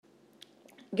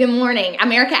Good morning.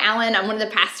 I'm Erica Allen. I'm one of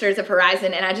the pastors of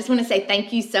Horizon, and I just want to say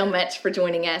thank you so much for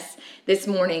joining us this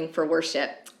morning for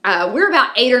worship. We're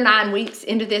about 8 or 9 weeks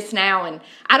into this now, and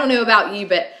I don't know about you,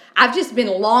 but I've just been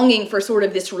longing for sort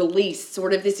of this release,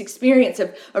 sort of this experience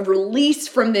of release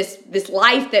from this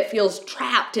life that feels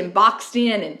trapped and boxed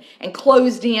in and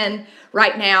closed in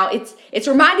right now. It's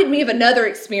reminded me of another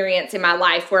experience in my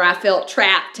life where I felt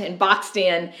trapped and boxed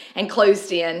in and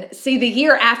closed in. See, the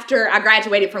year after I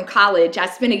graduated from college, I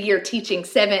spent a year teaching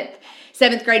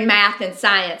seventh grade math and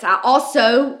science. I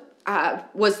also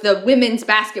was the women's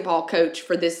basketball coach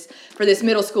for this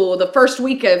middle school. The first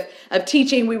week of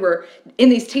teaching, we were in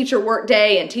these teacher work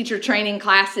day and teacher training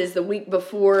classes the week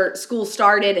before school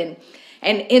started,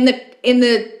 and in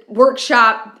the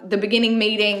workshop, the beginning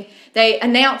meeting, they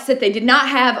announced that they did not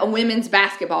have a women's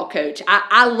basketball coach.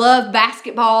 I love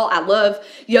basketball. I love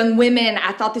young women.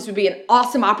 I thought this would be an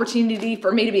awesome opportunity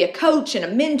for me to be a coach and a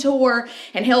mentor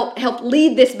and help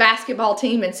lead this basketball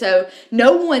team. And so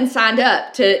no one signed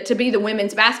up to be the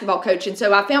women's basketball coach. And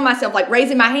so I found myself like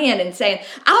raising my hand and saying,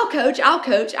 I'll coach.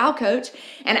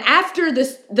 And after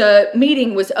the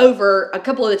meeting was over, a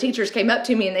couple of the teachers came up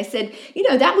to me and they said,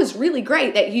 that was really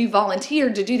great that you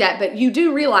volunteered to do that, but you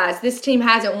do realize this team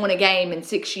hasn't won a game in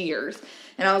 6 years.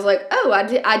 And I was like, oh,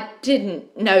 I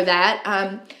didn't know that.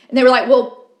 And they were like,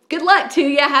 well, good luck to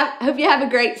you. Hope you have a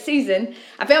great season.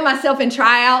 I found myself in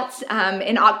tryouts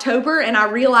in October, and I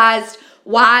realized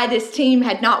why this team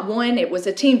had not won. It was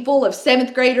a team full of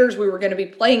 7th graders. We were going to be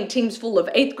playing teams full of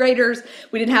 8th graders.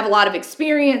 We didn't have a lot of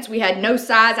experience. We had no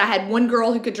size. I had one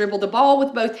girl who could dribble the ball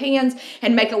with both hands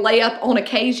and make a layup on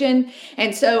occasion.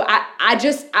 And so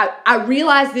I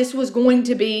realized this was going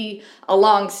to be a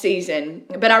long season.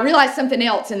 But I realized something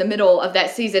else in the middle of that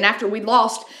season. After we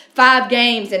lost 5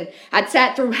 games and I'd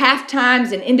sat through half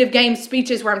times and end of game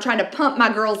speeches where I'm trying to pump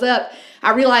my girls up,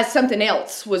 I realized something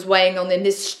else was weighing on them.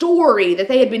 This story that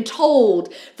they had been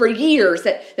told for years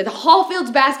that the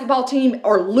Hallfields basketball team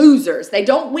are losers. They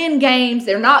don't win games.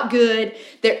 They're not good.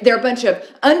 They're a bunch of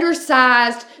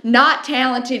undersized, not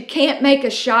talented, can't make a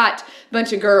shot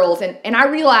bunch of girls. And I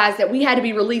realized that we had to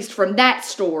be released from that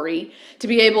story to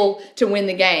be able to win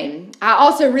the game. I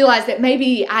also realized that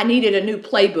maybe I needed a new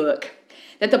playbook.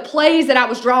 That the plays that I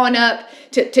was drawing up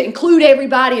to include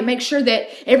everybody and make sure that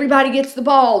everybody gets the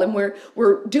ball and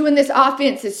we're doing this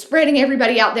offense that's spreading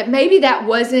everybody out, that maybe that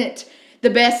wasn't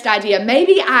the best idea.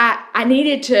 Maybe I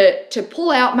needed to pull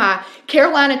out my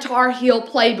Carolina Tar Heel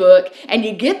playbook, and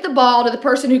you get the ball to the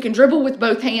person who can dribble with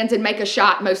both hands and make a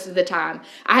shot most of the time.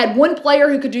 I had one player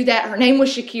who could do that. Her name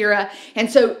was Shakira. And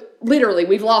so literally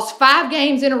we've lost 5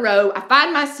 games in a row. I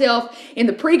find myself in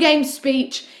the pregame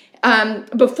speech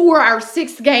before our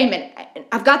 6th game, and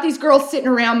I've got these girls sitting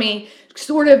around me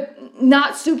sort of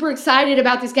not super excited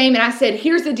about this game, and I said,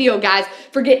 here's the deal, guys.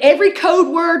 Forget every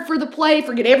code word for the play.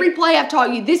 Forget every play I've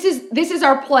taught you. This is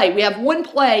our play. We have one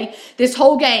play this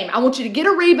whole game. I want you to get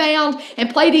a rebound and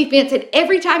play defense, and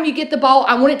every time you get the ball,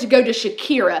 I want it to go to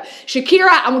Shakira. Shakira,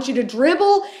 I want you to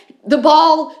dribble the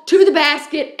ball to the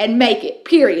basket and make it,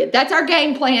 period. That's our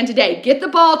game plan today. Get the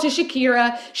ball to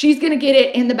Shakira. She's going to get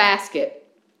it in the basket.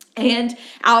 And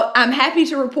I'm happy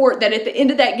to report that at the end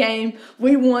of that game,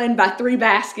 we won by 3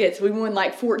 baskets. We won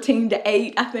like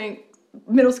 14-8. I think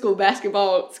middle school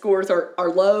basketball scores are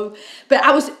low. But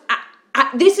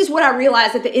this is what I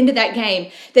realized at the end of that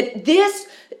game, that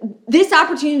this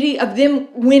opportunity of them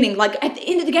winning, like at the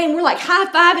end of the game, we're like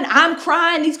high-fiving, I'm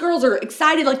crying, these girls are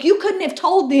excited. Like you couldn't have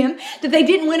told them that they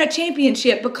didn't win a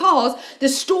championship, because the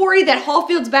story that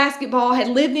Hallfields basketball had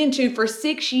lived into for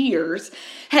 6 years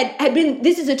had been,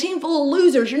 this is a team full of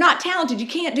losers. You're not talented. You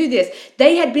can't do this.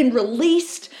 They had been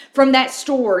released from that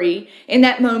story in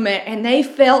that moment, and they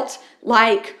felt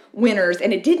like winners.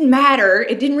 And it didn't matter.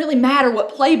 It didn't really matter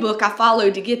what playbook I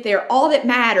followed to get there. All that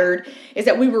mattered is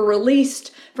that we were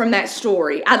released from that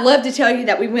story. I'd love to tell you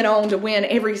that we went on to win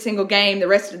every single game the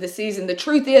rest of the season. The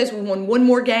truth is we won one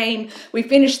more game. We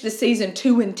finished the season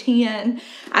 2-10.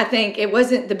 I think it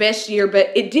wasn't the best year,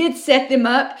 but it did set them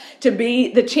up to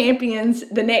be the champions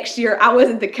the next year. I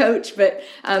wasn't the coach, but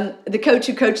the coach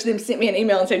who coached them sent me an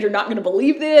email and said, you're not going to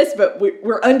believe this, but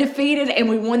we're undefeated and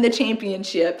we won the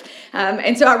championship.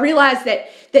 And so I realized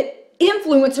that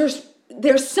influencers,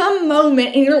 there's some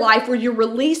moment in your life where you're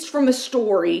released from a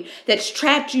story that's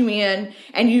trapped you in,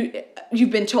 and you've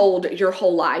been told your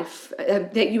whole life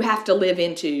that you have to live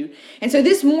into. And so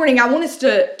this morning, I want us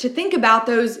to think about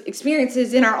those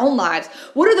experiences in our own lives.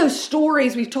 What are those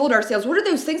stories we've told ourselves? What are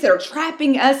those things that are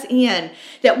trapping us in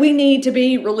that we need to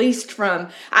be released from?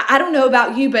 I don't know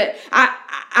about you, but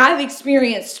I've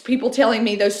experienced people telling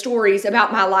me those stories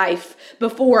about my life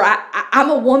before. I'm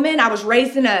a woman. I was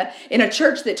raised in a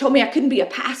church that told me I couldn't be a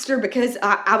pastor because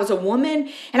I was a woman,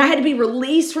 and I had to be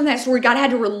released from that story. God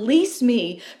had to release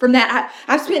me from that.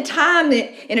 I've spent time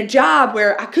in a job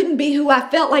where I couldn't be who I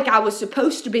felt like I was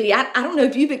supposed to be. I don't know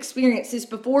if you've experienced this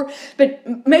before,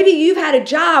 but maybe you've had a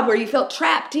job where you felt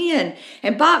trapped in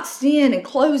and boxed in and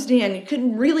closed in. You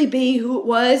couldn't really be who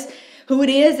it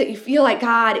is that you feel like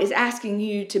God is asking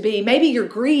you to be. Maybe your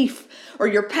grief or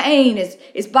your pain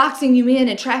is boxing you in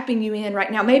and trapping you in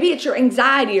right now. Maybe it's your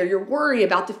anxiety or your worry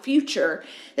about the future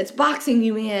that's boxing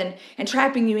you in and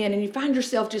trapping you in, and you find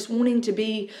yourself just wanting to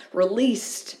be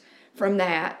released from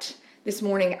that this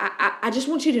morning. I just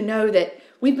want you to know that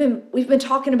we've been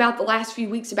talking about the last few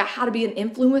weeks about how to be an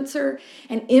influencer,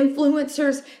 and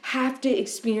influencers have to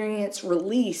experience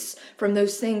release from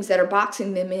those things that are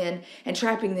boxing them in and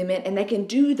trapping them in, and they can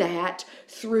do that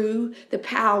through the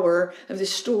power of the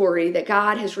story that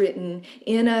God has written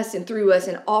in us and through us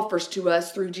and offers to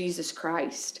us through Jesus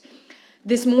Christ.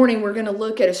 This morning, we're going to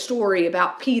look at a story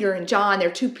about Peter and John.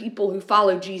 They're two people who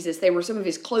followed Jesus. They were some of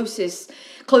his closest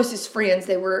friends.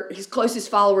 They were his closest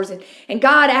followers. And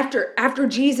God, after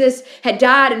Jesus had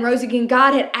died and rose again,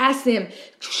 God had asked them,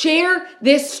 share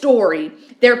this story.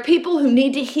 There are people who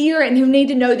need to hear and who need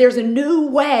to know there's a new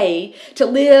way to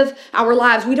live our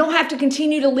lives. We don't have to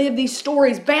continue to live these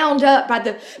stories bound up by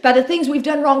the things we've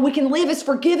done wrong. We can live as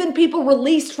forgiven people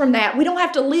released from that. We don't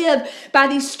have to live by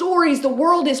these stories the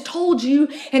world has told you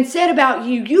and said about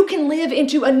you. You can live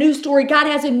into a new story. God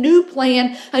has a new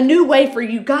plan, a new way for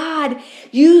you. God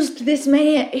used this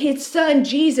man, his son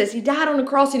Jesus. He died on the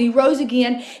cross and he rose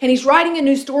again, and he's writing a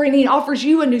new story, and he offers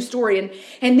you a new story.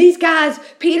 And these guys,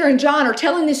 Peter and John, are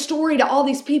telling this story to all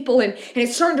these people, and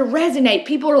it's starting to resonate.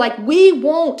 People are like, we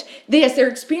want this. They're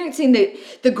experiencing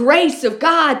the grace of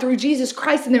God through Jesus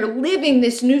Christ, and they're living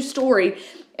this new story.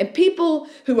 And people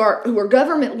who are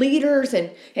government leaders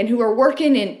and who are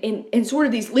working in sort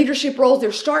of these leadership roles,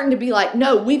 they're starting to be like,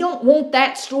 no, we don't want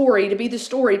that story to be the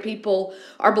story people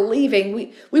are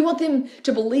believing. We want them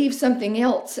to believe something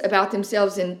else about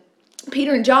themselves. And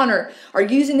Peter and John are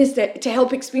using this to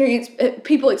help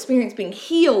people experience being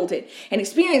healed and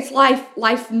experience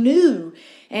life new.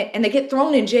 And they get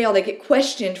thrown in jail. They get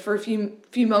questioned for a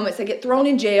few moments. They get thrown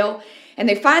in jail, and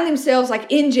they find themselves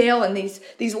like in jail, and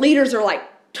these leaders are like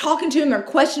talking to him or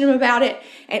questioning him about it.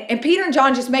 And Peter and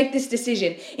John just make this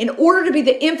decision. In order to be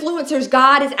the influencers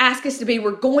God has asked us to be,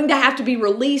 we're going to have to be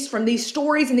released from these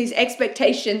stories and these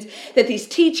expectations that these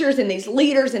teachers and these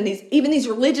leaders and even these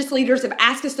religious leaders have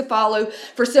asked us to follow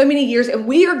for so many years. And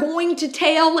we are going to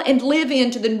tell and live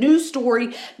into the new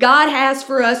story God has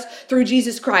for us through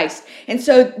Jesus Christ. And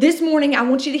so this morning, I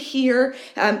want you to hear,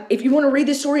 if you want to read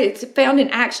the story, it's found in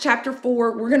Acts chapter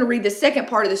 4. We're going to read the second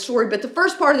part of the story. But the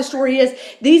first part of the story is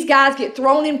these guys get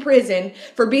thrown in prison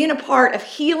for being a part of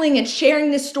healing and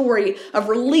sharing this story of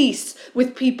release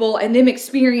with people and them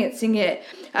experiencing it.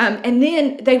 And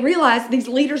then they realize these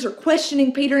leaders are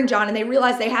questioning Peter and John, and they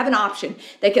realize they have an option.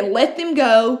 They can let them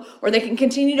go, or they can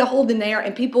continue to hold them there,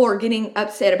 and people are getting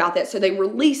upset about that. So they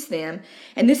release them.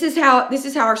 And this is how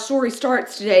our story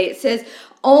starts today. It says,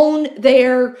 on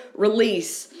their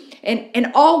release.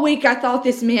 And all week I thought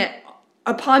this meant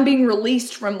upon being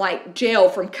released from like jail,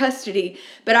 from custody.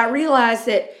 But I realized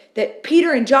that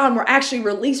Peter and John were actually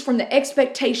released from the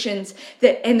expectations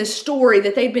and the story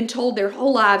that they'd been told their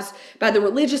whole lives by the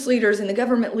religious leaders and the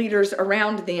government leaders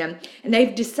around them. And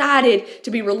they've decided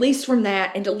to be released from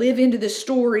that and to live into the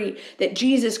story that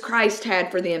Jesus Christ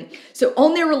had for them. So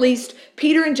on their release,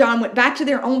 Peter and John went back to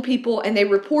their own people, and they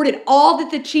reported all that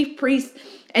the chief priests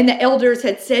and the elders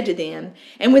had said to them.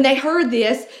 And when they heard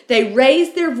this, they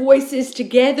raised their voices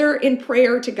together in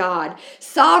prayer to God.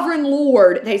 Sovereign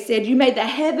Lord, they said, you made the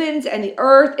heavens and the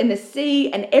earth and the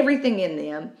sea and everything in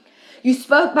them. You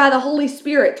spoke by the Holy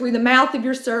Spirit through the mouth of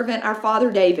your servant, our father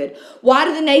David. Why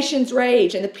do the nations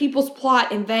rage and the peoples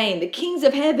plot in vain? The kings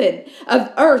of heaven,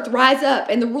 of earth rise up,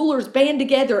 and the rulers band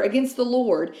together against the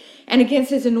Lord and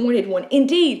against his anointed one.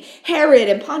 Indeed, Herod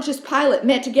and Pontius Pilate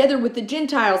met together with the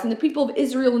Gentiles and the people of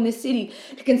Israel in this city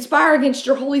to conspire against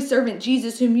your holy servant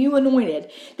Jesus, whom you anointed.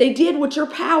 They did what your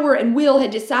power and will had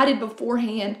decided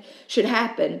beforehand should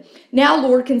happen. Now,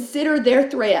 Lord, consider their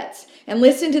threats and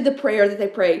listen to the prayer that they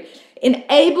prayed.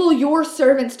 Enable your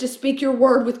servants to speak your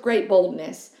word with great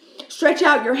boldness. Stretch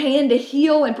out your hand to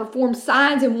heal and perform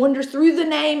signs and wonders through the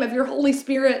name of your Holy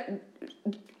Spirit,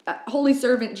 holy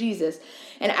servant Jesus.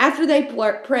 And after they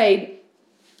prayed,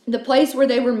 the place where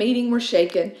they were meeting were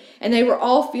shaken, and they were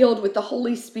all filled with the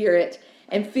Holy Spirit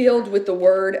and filled with the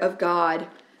word of God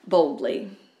boldly.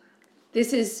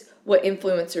 This is what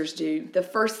influencers do. The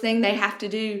first thing they have to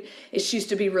do is choose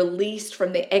to be released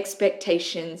from the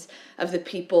expectations of the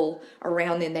people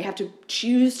around them. They have to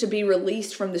choose to be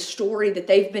released from the story that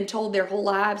they've been told their whole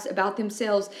lives about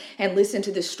themselves and listen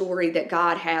to the story that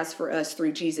God has for us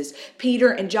through Jesus. Peter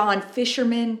and John,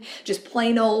 fishermen, just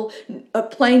plain old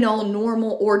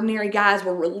normal, ordinary guys,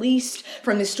 were released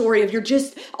from the story of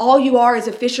all you are is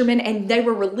a fisherman, and they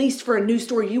were released for a new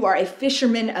story. You are a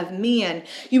fisherman of men.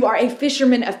 You are a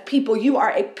fisherman of people. You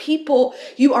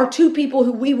are two people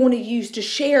who we want to use to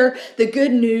share the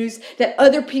good news that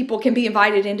other people can be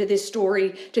invited into this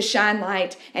story to shine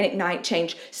light and ignite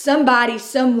change. Somebody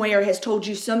somewhere has told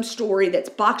you some story that's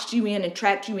boxed you in and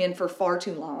trapped you in for far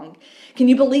too long. Can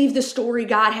you believe the story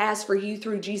God has for you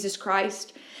through Jesus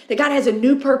Christ? That God has a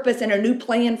new purpose and a new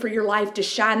plan for your life to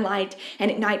shine light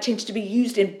and ignite change, to be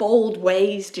used in bold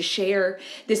ways to share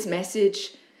this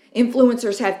message.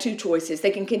 Influencers have two choices.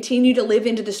 They can continue to live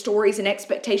into the stories and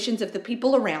expectations of the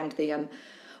people around them,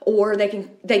 or they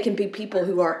can be people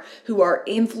who are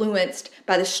influenced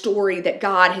by the story that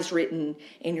God has written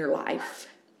in your life.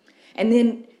 And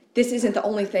then this isn't the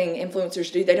only thing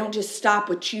influencers do. They don't just stop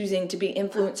with choosing to be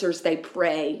influencers. They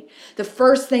pray. The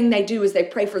first thing they do is they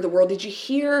pray for the world. Did you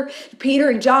hear? Peter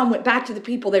and John went back to the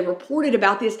people. They reported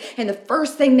about this. And the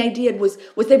first thing they did was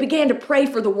they began to pray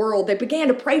for the world. They began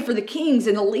to pray for the kings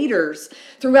and the leaders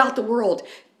throughout the world.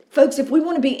 Folks, if we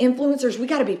want to be influencers, we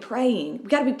got to be praying. We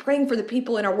got to be praying for the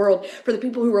people in our world, for the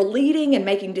people who are leading and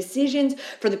making decisions,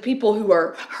 for the people who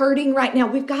are hurting right now.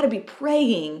 We've got to be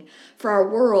praying for our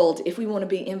world if we want to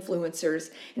be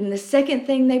influencers. And the second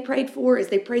thing they prayed for is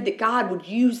they prayed that God would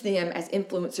use them as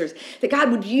influencers, that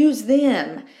God would use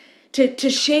them to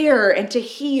share and to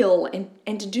heal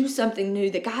and to do something new,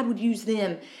 that God would use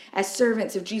them as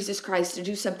servants of Jesus Christ to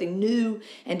do something new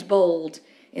and bold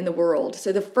in the world.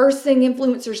 So the first thing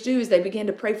influencers do is they begin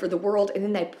to pray for the world, and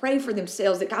then they pray for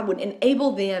themselves that God would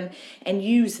enable them and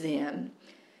use them.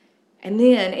 And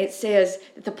then it says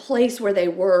that the place where they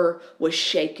were was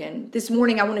shaken. This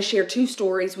morning I want to share two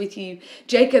stories with you.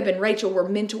 Jacob and Rachel were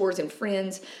mentors and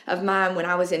friends of mine when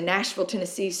I was in Nashville,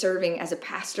 Tennessee, serving as a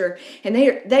pastor. And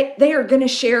they are going to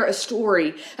share a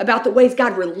story about the ways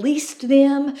God released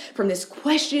them from this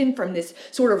question, from this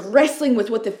sort of wrestling with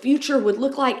what the future would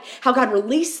look like, how God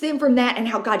released them from that, and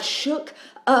how God shook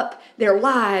up their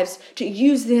lives to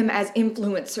use them as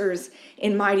influencers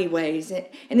in mighty ways.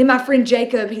 And then my friend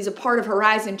Jacob, he's a part of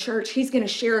Horizon Church. He's going to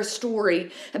share a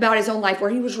story about his own life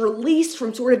where he was released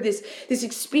from sort of this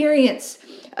experience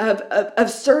of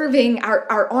serving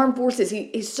our armed forces.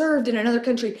 He served in another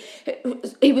country.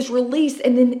 He was released,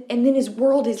 and then his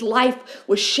world, his life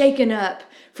was shaken up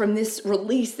from this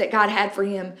release that God had for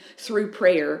him through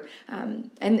prayer.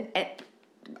 And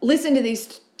listen to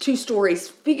these two stories.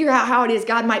 Figure out how it is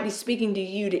God might be speaking to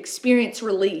you to experience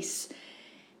release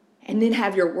and then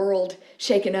have your world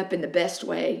shaken up in the best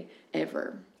way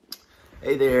ever.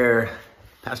 Hey there,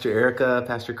 Pastor Erica,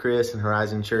 Pastor Chris, and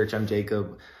Horizon Church. I'm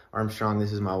Jacob Armstrong.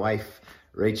 This is my wife,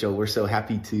 Rachel. We're so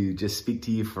happy to just speak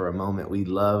to you for a moment. We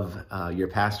love your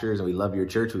pastors and we love your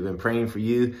church. We've been praying for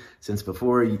you since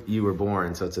before you were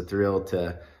born. So it's a thrill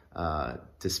to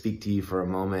speak to you for a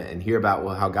moment and hear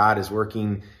about how God is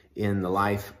working in the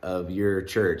life of your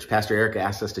church. Pastor Erica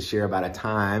asked us to share about a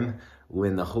time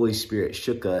when the Holy Spirit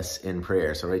shook us in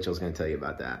prayer. So Rachel's going to tell you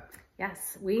about that.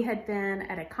 Yes, we had been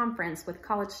at a conference with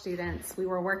college students we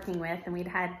were working with, and we'd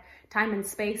had time and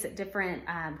space at different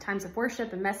times of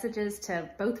worship and messages to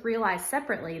both realize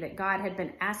separately that God had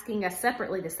been asking us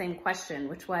separately the same question,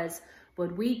 which was,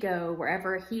 would we go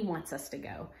wherever He wants us to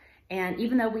go? And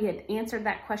even though we had answered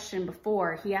that question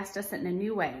before, He asked us in a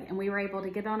new way, and we were able to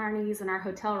get on our knees in our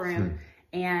hotel room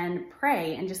and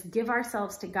pray and just give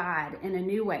ourselves to God in a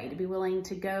new way, to be willing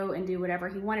to go and do whatever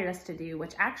He wanted us to do,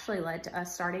 which actually led to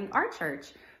us starting our church,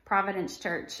 Providence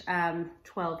Church,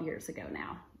 12 years ago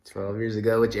now. 12 years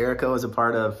ago, which Erica was a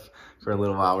part of for a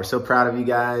little while. We're so proud of you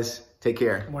guys. Take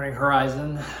care. Good morning,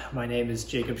 Horizon. My name is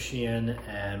Jacob Sheehan,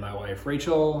 and my wife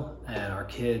Rachel and our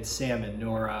kids Sam and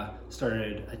Nora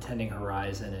started attending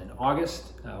Horizon in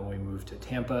August when we moved to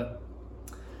Tampa.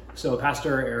 So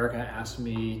Pastor Erica asked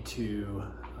me to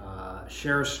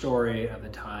share a story of the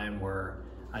time where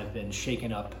I've been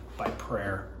shaken up by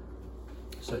prayer.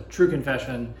 So true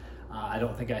confession, I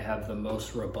don't think I have the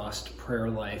most robust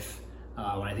prayer life.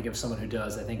 When I think of someone who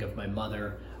does, I think of my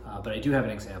mother, but I do have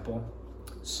an example.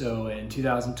 So in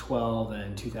 2012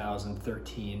 and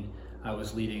 2013, I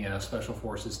was leading a special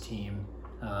forces team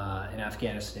in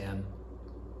Afghanistan.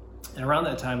 And around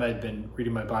that time, I'd been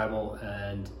reading my Bible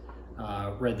and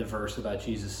read the verse about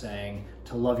Jesus saying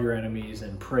to love your enemies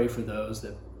and pray for those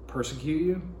that persecute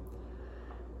you.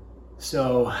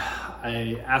 So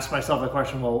I asked myself the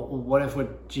question, well, what if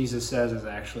what Jesus says is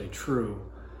actually true?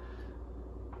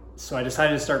 So I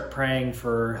decided to start praying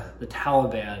for the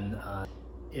Taliban.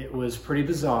 It was pretty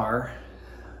bizarre.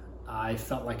 I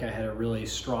felt like I had a really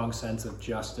strong sense of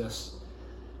justice,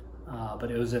 but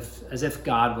it was as if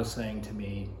God was saying to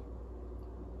me,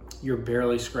 you're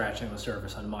barely scratching the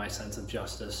surface on my sense of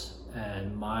justice,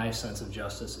 and my sense of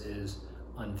justice is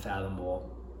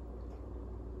unfathomable.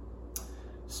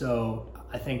 So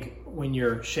I think when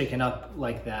you're shaken up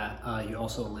like that, you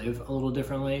also live a little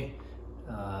differently.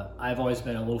 I've always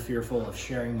been a little fearful of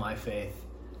sharing my faith,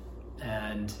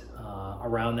 and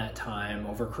around that time,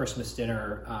 over Christmas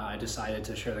dinner, I decided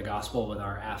to share the gospel with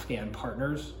our Afghan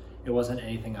partners. It wasn't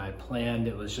anything I planned,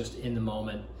 it was just in the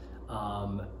moment,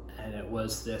 and it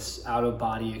was this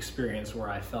out-of-body experience where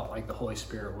I felt like the Holy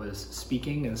Spirit was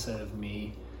speaking instead of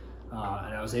me.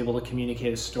 And I was able to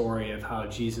communicate a story of how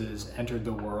Jesus entered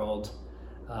the world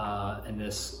in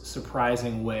this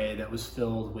surprising way that was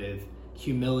filled with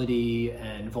humility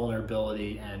and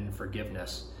vulnerability and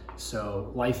forgiveness.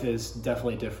 So life is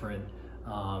definitely different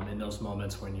in those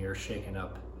moments when you're shaken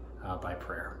up by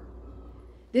prayer.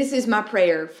 This is my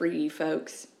prayer for you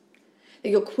folks, that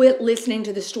you'll quit listening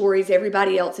to the stories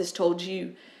everybody else has told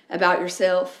you about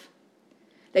yourself,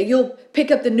 that you'll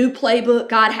pick up the new playbook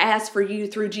God has for you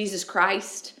through Jesus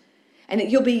Christ, and that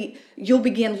you'll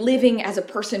begin living as a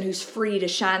person who's free to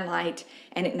shine light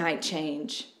and ignite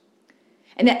change.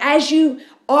 And that as you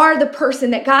are the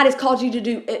person that God has called you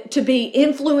to be,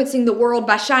 influencing the world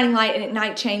by shining light and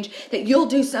ignite change, that you'll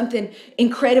do something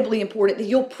incredibly important, that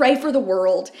you'll pray for the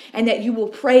world, and that you will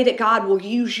pray that God will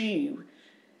use you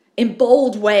in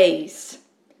bold ways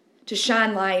to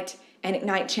shine light and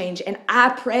ignite change. And I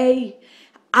pray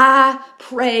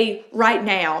right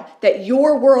now that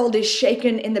your world is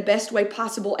shaken in the best way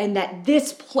possible, and that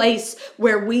this place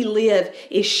where we live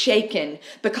is shaken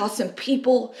because some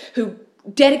people who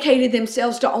dedicated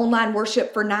themselves to online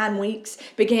worship for 9 weeks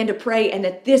began to pray, and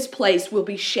that this place will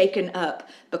be shaken up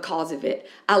because of it.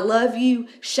 I love you.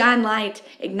 Shine light,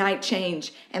 ignite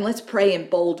change, and let's pray in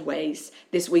bold ways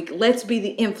this week. Let's be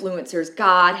the influencers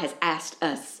God has asked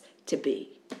us to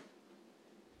be.